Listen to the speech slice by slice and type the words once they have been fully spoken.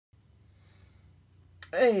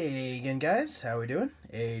Hey again, guys, how we doing?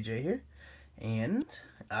 AJ here, and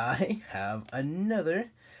I have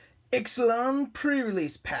another Ixalan Pre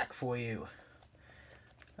Release pack for you.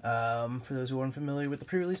 For those who aren't familiar with the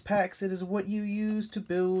pre-release packs, it is what you use to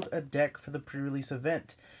build a deck for the pre-release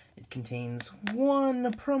event. It contains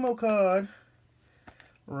one promo card,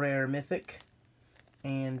 rare mythic,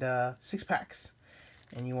 and 6 packs.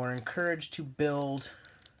 And you are encouraged to build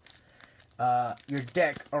your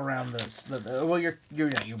deck around those.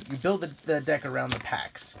 You build the deck around the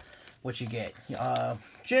packs, which you get.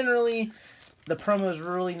 Generally, the promo is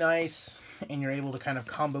really nice, and you're able to kind of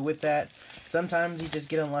combo with that. Sometimes you just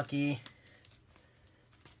get unlucky.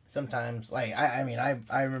 Sometimes, like, I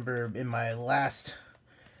remember in my last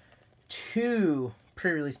 2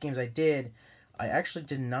 pre-release games I actually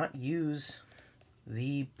did not use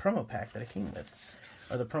the promo pack that it came with,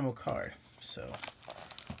 or the promo card. So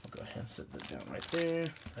I'll go ahead and set that down right there.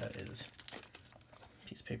 That is a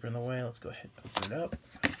piece of paper in the way. Let's go ahead and open it up.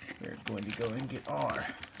 We're going to go and get our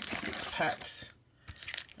 6 packs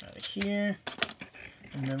out of here.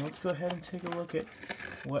 And then let's go ahead and take a look at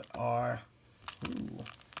what our...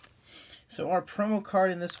 So our promo card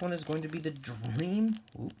in this one is going to be the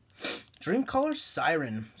Dreamcaller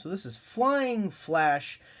Siren. So this is Flying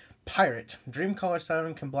Flash Pirate. Dreamcaller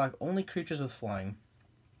Siren can block only creatures with flying.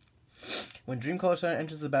 When Dreamcaller Siren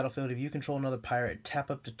enters the battlefield, if you control another pirate, tap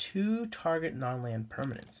up to 2 target non-land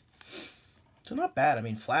permanents. So not bad. I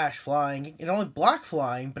mean, Flash, flying. It only block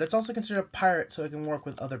flying, but it's also considered a pirate, so it can work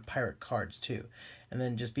with other pirate cards too. And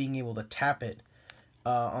then just being able to tap it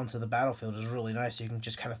onto the battlefield is really nice. You can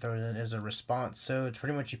just kind of throw it in as a response. So it's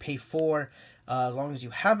pretty much you pay 4. As long as you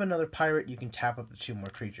have another pirate, you can tap up to 2 more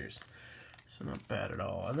creatures. So not bad at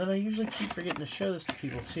all. And then I usually keep forgetting to show this to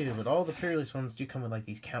people too, but all the pre-release ones do come with like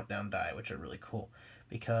these countdown die, which are really cool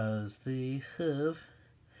because they have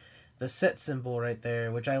the set symbol right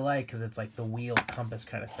there, which I like because it's like the wheel compass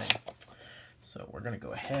kind of thing. So we're going to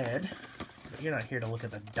go ahead. You're not here to look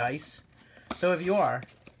at the dice. Though if you are,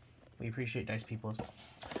 we appreciate dice people as well.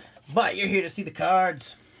 But you're here to see the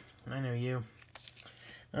cards. I know you.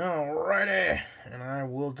 Alrighty. And I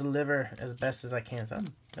will deliver as best as I can. Is that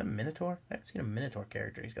a Minotaur? I haven't seen a Minotaur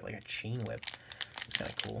character. He's got like a chain whip. It's kind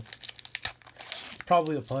of cool. It's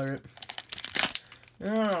probably a pirate.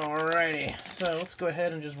 Alrighty, so let's go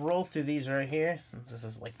ahead and just roll through these right here, since this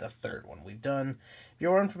is like the 3rd one we've done. If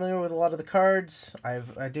you're unfamiliar with a lot of the cards, I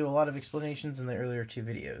do a lot of explanations in the earlier 2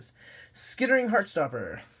 videos. Skittering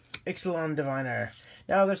Heartstopper, Ixalan Diviner.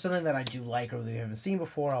 Now there's something that I do like or that you haven't seen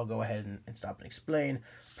before, I'll go ahead and stop and explain.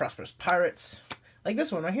 Prosperous Pirates, like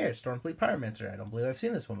this one right here, Stormfleet Pyromancer. I don't believe I've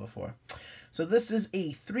seen this one before. So this is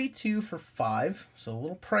a 3/2 for 5, so a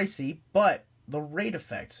little pricey, but the raid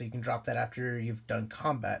effect, so you can drop that after you've done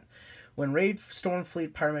combat. When Raid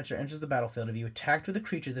Stormfleet Pyromancer enters the battlefield, if you attacked with a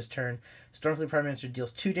creature this turn, Stormfleet Pyromancer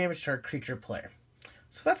deals 2 damage to our creature player.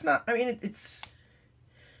 So that's not, I mean, it's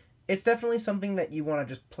definitely something that you want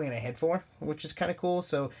to just plan ahead for, which is kind of cool.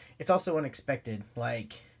 So it's also unexpected.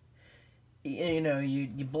 Like, you know, you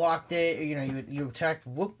blocked it, you know, you attacked,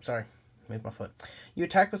 whoop, sorry, made my foot. You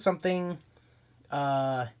attack with something, you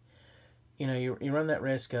know, you run that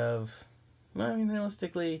risk of, well, I mean,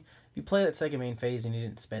 realistically, if you play that second main phase and you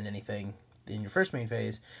didn't spend anything in your first main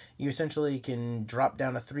phase, you essentially can drop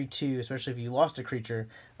down a 3/2, especially if you lost a creature,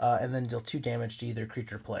 and then deal 2 damage to either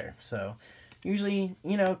creature or player. So, usually,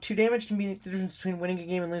 you know, 2 damage can be the difference between winning a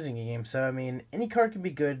game and losing a game. So, I mean, any card can be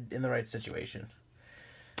good in the right situation.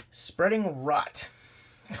 Spreading Rot.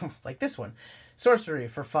 Like this one. Sorcery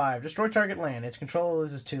for 5. Destroy target land. Its controller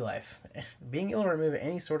loses 2 life. Being able to remove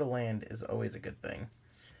any sort of land is always a good thing.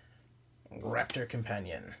 Raptor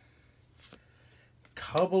Companion,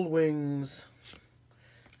 Cobbled Wings,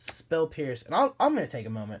 Spell Pierce, and I'm going to take a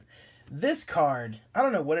moment. This card, I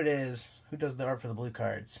don't know what it is, who does the art for the blue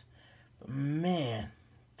cards, but man,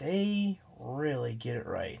 they really get it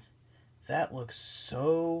right. That looks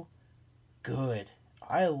so good.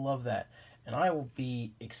 I love that, and I will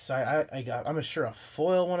be excited. I'm sure a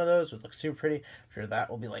foil one of those would look super pretty. I'm sure that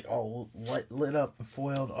will be like all lit up and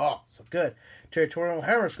foiled. Oh, so good. Territorial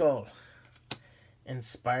Hammer Skull.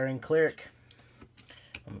 Inspiring Cleric.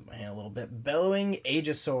 I'll move my hand a little bit. Bellowing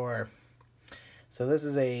Aegisaur. So this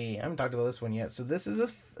is I haven't talked about this one yet. So this is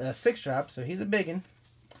a 6-drop, so he's a biggin.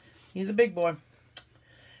 He's a big boy.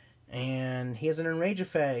 And he has an Enrage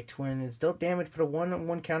effect. When it's dealt damage, put a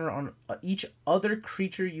 1/1 counter on each other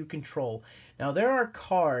creature you control. Now there are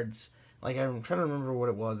cards, like I'm trying to remember what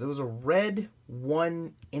it was. It was a red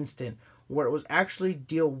 1 instant where it was actually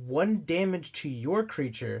deal 1 damage to your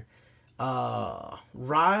creature.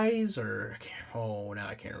 Rise, or now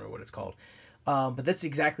I can't remember what it's called. But that's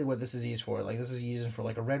exactly what this is used for. Like, this is used for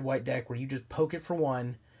like a red-white deck where you just poke it for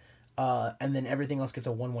 1, and then everything else gets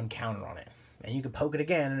a 1/1 counter on it. And you can poke it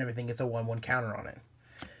again, and everything gets a 1/1 counter on it.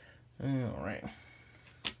 All right.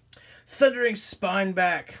 Thundering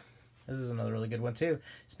Spineback. This is another really good one too.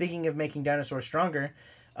 Speaking of making dinosaurs stronger,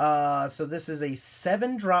 so this is a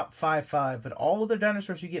 7-drop 5/5, but all other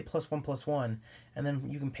dinosaurs you get +1/+1, and then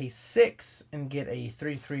you can pay 6 and get a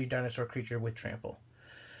 3/3 dinosaur creature with trample.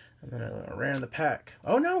 And then a rare in the pack.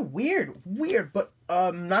 Oh no, weird, but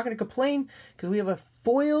I'm not going to complain because we have a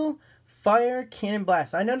foil Fire Cannon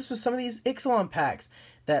Blast. I noticed with some of these Ixalan packs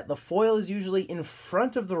that the foil is usually in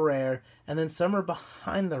front of the rare and then some are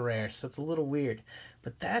behind the rare, so it's a little weird.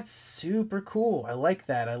 But that's super cool. I like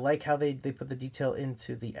that. I like how they put the detail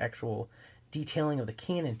into the actual detailing of the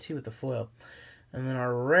cannon too with the foil. And then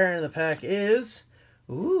our rare in the pack is,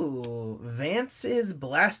 ooh, Vance's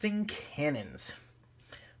Blasting Cannons.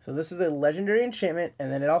 So this is a legendary enchantment,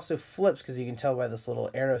 and then it also flips because you can tell by this little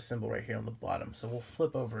arrow symbol right here on the bottom. So we'll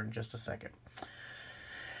flip over in just a second.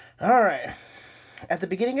 All right. At the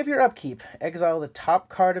beginning of your upkeep, exile the top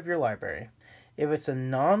card of your library. If it's a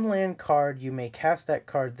non-land card, you may cast that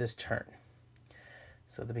card this turn.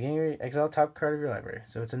 So at the beginning of your exile top card of your library.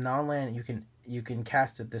 So it's a non-land, you can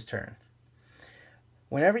cast it this turn.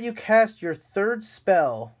 Whenever you cast your third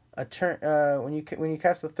spell, when you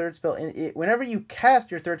cast the third spell whenever you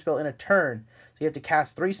cast your third spell in a turn, so you have to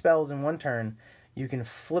cast 3 spells in 1 turn, you can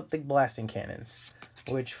flip the Blasting Cannons,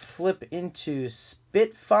 which flip into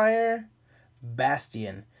Spitfire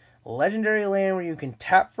Bastion, legendary land where you can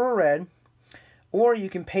tap for a red, or you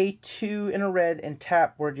can pay 2 in a red and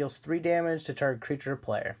tap where it deals 3 damage to target creature or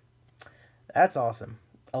player. That's awesome.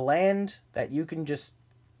 A land that you can just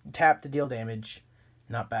tap to deal damage,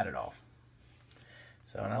 not bad at all.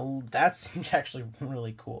 So that's actually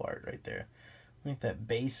really cool art right there. I think that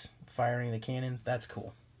base firing the cannons, that's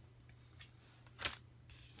cool.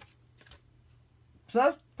 So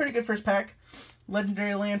that's pretty good first pack.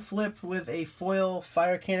 Legendary land flip with a foil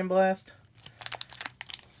Fire Cannon Blast.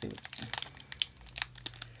 Let's see what...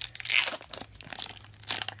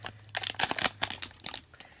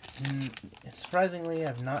 Surprisingly,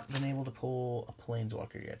 I've not been able to pull a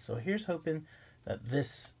Planeswalker yet. So here's hoping that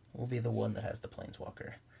this will be the one that has the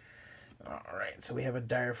Planeswalker. Alright, so we have a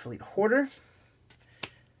Direfleet Hoarder,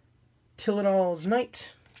 Tillinall's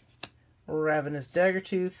Knight, Ravenous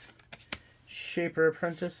Daggertooth, Shaper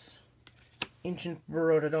Apprentice, Ancient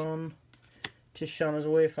Barododon, Tishana's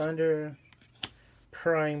Wayfinder,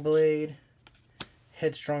 Prying Blade,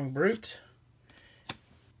 Headstrong Brute,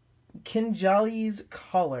 Kinjali's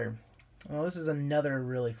Collar. Well, this is another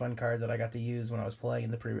really fun card that I got to use when I was playing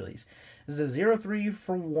in the pre-release. This is a 0/3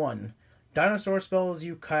 for 1. Dinosaur spells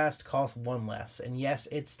you cast cost 1 less. And yes,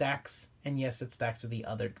 it stacks. And yes, it stacks with the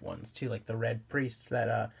other ones too, like the Red Priest,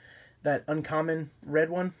 that uncommon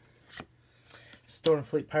red one.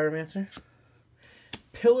 Stormfleet Pyromancer.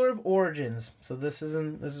 Pillar of Origins. So this is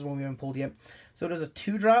one we haven't pulled yet. So it is a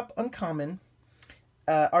 2-drop uncommon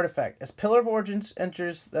artifact. As Pillar of Origins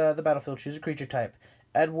enters the battlefield, choose a creature type.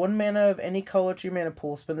 Add 1 mana of any color to your mana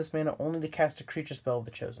pool. Spend this mana only to cast a creature spell of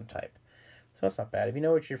the chosen type. So that's not bad. If you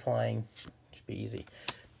know what you're playing, it should be easy.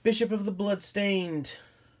 Bishop of the Bloodstained.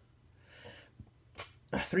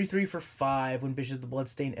 3/3 for 5. When Bishop of the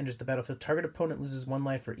Bloodstained enters the battlefield, target opponent loses 1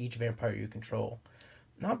 life for each vampire you control.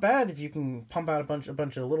 Not bad if you can pump out a bunch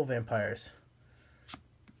of little vampires.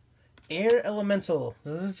 Air Elemental.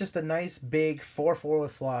 So this is just a nice big 4/4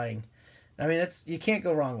 with flying. I mean, you can't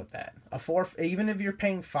go wrong with that. A 4, even if you're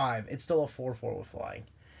paying 5, it's still a 4/4 with flying.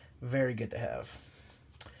 Very good to have.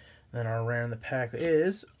 Then our rare in the pack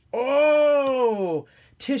is, oh,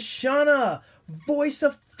 Tishana, Voice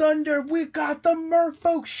of Thunder. We got the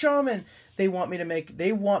Merfolk Shaman. They want me to make a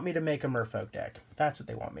Merfolk deck. That's what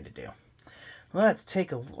they want me to do. Let's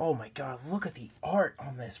take a, oh my god, look at the art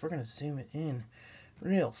on this. We're gonna zoom it in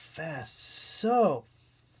real fast. So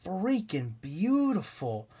freaking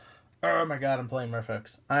beautiful. Oh my god, I'm playing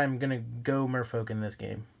Merfolks. I'm gonna go Merfolk in this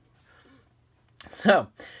game. So,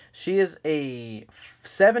 she is a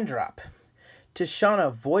 7-drop.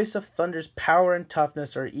 Tishana, Voice of Thunder's power and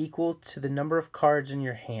toughness are equal to the number of cards in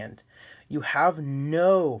your hand. You have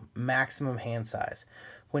no maximum hand size.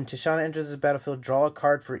 When Tishana enters the battlefield, draw a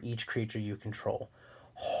card for each creature you control.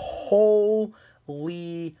 Holy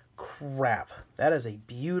crap. That is a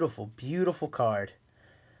beautiful, beautiful card.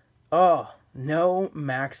 Oh, no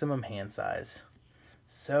maximum hand size.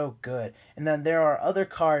 So good. And then there are other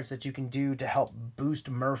cards that you can do to help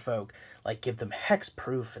boost Merfolk, like give them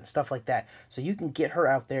hexproof and stuff like that. So you can get her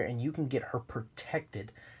out there and you can get her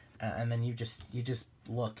protected. And then you just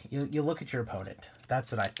look. You look at your opponent.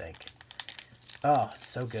 That's what I think. Oh,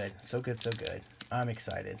 so good. So good, so good. I'm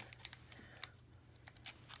excited.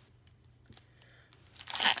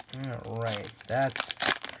 Alright,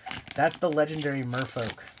 that's the legendary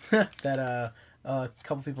merfolk that a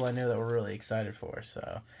couple people I know that were really excited for.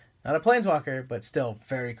 So, not a planeswalker, but still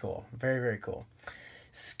very cool. Very, very cool.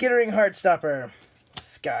 Skittering Heartstopper,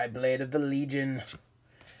 Skyblade of the Legion,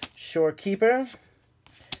 Shorekeeper,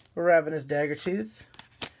 Ravenous Daggertooth,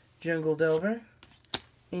 Jungle Delver,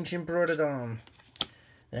 Ancient Broododon.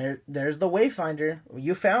 There's the Wayfinder.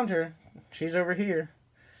 You found her. She's over here.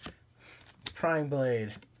 Prying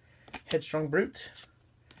Blade, Headstrong Brute,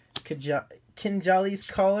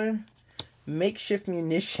 Kinjali's Collar, Makeshift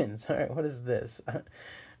Munitions. Alright, what is this?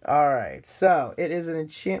 Alright, so it is an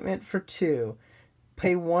enchantment for 2.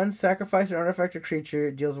 Pay 1, sacrifice an artifact or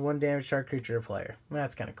creature, deals 1 damage to our creature or player.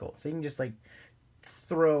 That's kind of cool. So you can just like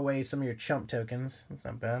throw away some of your chump tokens. That's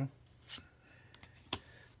not bad.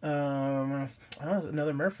 Oh,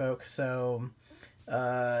 another merfolk. So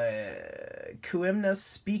Kuemna's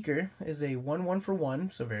Speaker is a 1/1 for 1,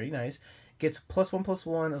 so very nice. Gets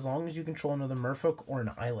 +1/+1 as long as you control another merfolk or an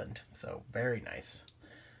island. So very nice.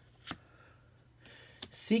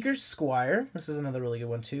 Seeker's Squire. This is another really good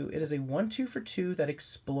one too. It is a 1/2 for 2 that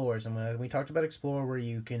explores. And we talked about explore, where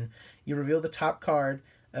you reveal the top card.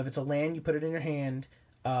 If it's a land, you put it in your hand.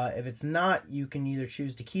 If it's not, you can either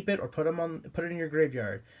choose to keep it or put it in your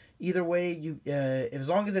graveyard. Either way, as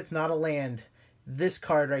long as it's not a land, this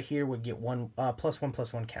card right here would get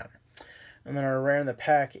 +1/+1 counter. And then our rare in the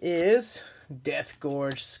pack is Death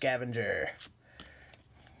Gorge Scavenger.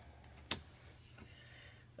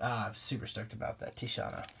 I'm super stoked about that,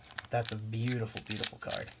 Tishana. That's a beautiful, beautiful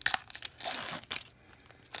card.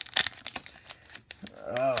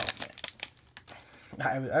 Oh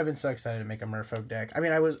man, I've been so excited to make a Merfolk deck. I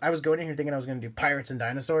mean, I was going in here thinking I was going to do Pirates and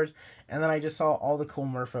Dinosaurs, and then I just saw all the cool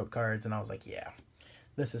Merfolk cards, and I was like, yeah,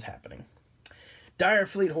 this is happening. Dire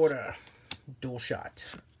Fleet Hoarder, Dual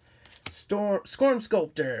Shot, Scorn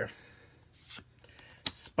Sculptor,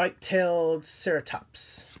 Spike-tailed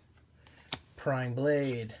Ceratops, Prying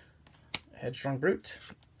Blade, Headstrong Brute,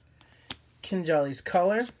 Kinjali's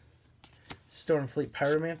Collar, Stormfleet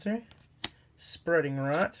Pyromancer, Spreading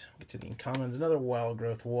Rot, get to the uncommons, another Wild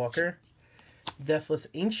Growth Walker, Deathless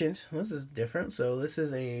Ancient. This is different. So this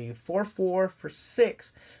is a 4/4 for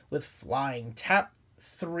 6 with flying. Tap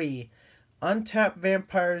 3 untap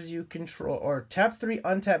vampires you control, or tap 3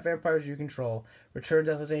 untap vampires you control. Return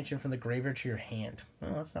Deathless Ancient from the graveyard to your hand.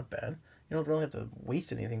 Well, that's not bad. You don't really have to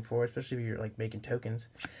waste anything for it, especially if you're like making tokens.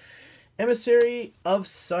 Emissary of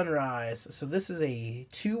Sunrise. So this is a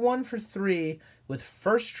 2/1 for 3 with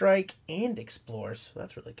First Strike and Explore. So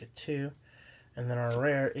that's really good too. And then our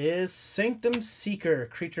rare is Sanctum Seeker,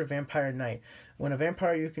 Creature Vampire Knight. When a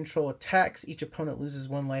vampire you control attacks, each opponent loses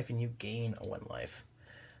 1 life and you gain 1 life.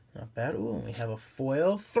 Not bad. Ooh, and we have a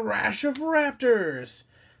foil Thrash of Raptors.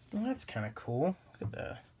 Well, that's kind of cool. Look at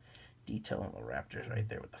the detail on the Raptors right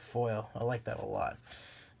there with the foil. I like that a lot.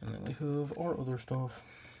 And then we have our other stuff.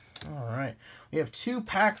 Alright, we have 2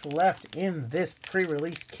 packs left in this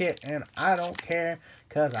pre-release kit, and I don't care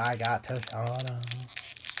because I got Tashana.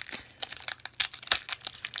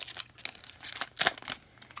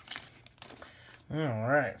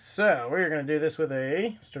 Alright, so we're going to do this with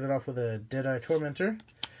started off with a Deadeye Tormentor,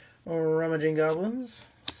 Rummaging Goblins,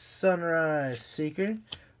 Sunrise Seeker,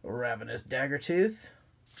 Ravenous Daggertooth,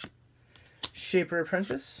 Shaper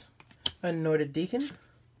Apprentice, Anointed Deacon,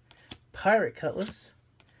 Pirate Cutlass,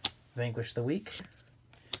 Vanquish the Weak,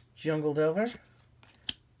 Jungle Delver,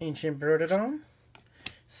 Ancient Broododon,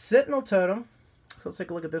 Sentinel Totem. So let's take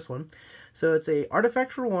a look at this one. So it's a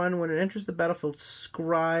artifact for 1. When it enters the battlefield,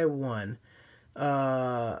 scry 1.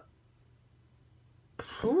 Wow.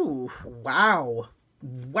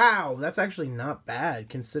 Wow, that's actually not bad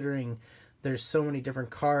considering there's so many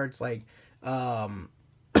different cards like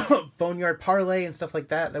Boneyard Parlay and stuff like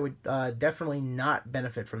that that would definitely not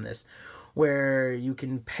benefit from this. Where you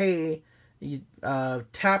can pay,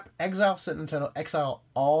 tap, exile Sentinel Totem, exile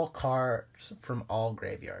all cards from all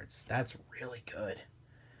graveyards. That's really good,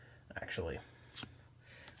 actually.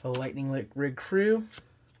 A Lightning Rig Crew,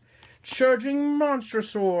 Charging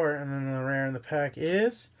Monstrosaur, and then the rare in the pack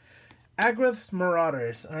is Agrath's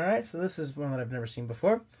Marauders. Alright, so this is one that I've never seen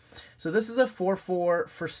before. So this is a 4/4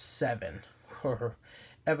 for 7.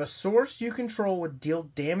 If a source you control would deal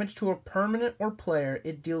damage to a permanent or player,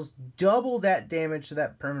 it deals double that damage to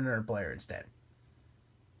that permanent or player instead.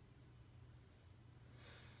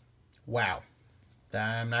 Wow.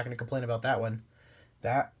 I'm not going to complain about that one.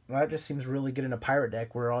 That just seems really good in a pirate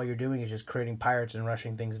deck where all you're doing is just creating pirates and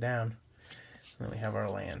rushing things down. And then we have our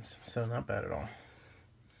lands. So not bad at all.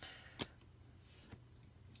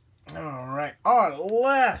 Alright, our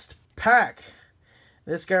last pack.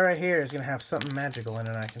 This guy right here is going to have something magical in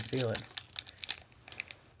it. I can feel it.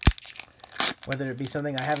 Whether it be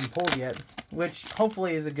something I haven't pulled yet, which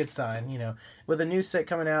hopefully is a good sign. You know, with a new set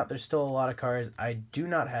coming out, there's still a lot of cards I do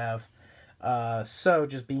not have. So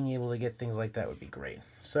just being able to get things like that would be great.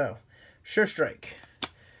 So, Sure Strike,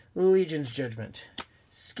 Legion's Judgment,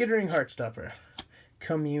 Skittering Heartstopper,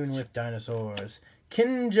 Commune with Dinosaurs,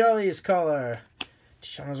 Kinjali's Collar,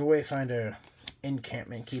 Tishana's Wayfinder,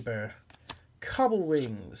 Encampment Keeper, Cobble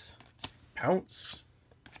Wings, Pounce,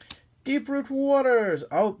 Deeproot Waters.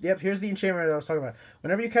 Oh, yep, here's the enchantment I was talking about.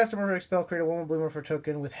 Whenever you cast a Merfolk spell, create a 1/1 blue Merfolk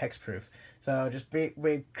token with Hexproof. So just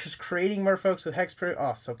creating Merfolks with Hexproof.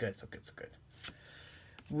 Oh, so good, so good, so good.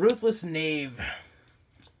 Ruthless Knave.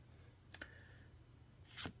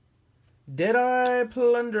 Deadeye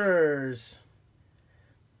Plunderers.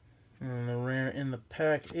 And the rare in the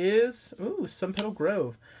pack is, ooh, Sunpetal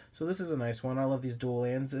Grove. So this is a nice one. I love these dual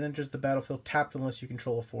lands. It enters the battlefield tapped unless you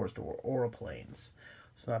control a forest or aura planes.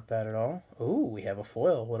 It's not bad at all. Ooh, we have a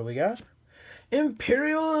foil. What do we got?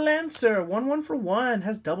 Imperial Lancer. 1/1 for 1.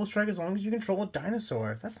 Has double strike as long as you control a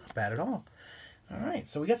dinosaur. That's not bad at all. Alright,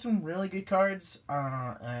 so we got some really good cards.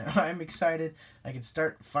 I'm excited. I can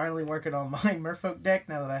start finally working on my Merfolk deck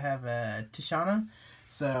now that I have Tishana.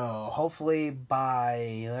 So hopefully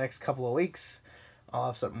by the next couple of weeks, I'll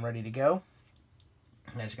have something ready to go.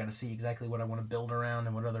 I just got to see exactly what I want to build around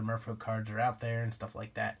and what other Merfolk cards are out there and stuff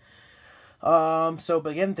like that. But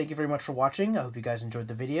again, thank you very much for watching. I hope you guys enjoyed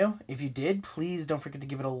the video. If you did, please don't forget to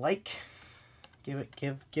give it a like.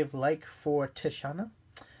 Give like for Tishana.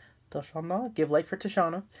 Give like for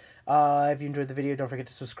Tishana. If you enjoyed the video, don't forget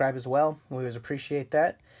to subscribe as well. We always appreciate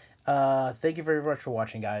that. Thank you very much for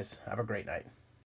watching, guys. Have a great night.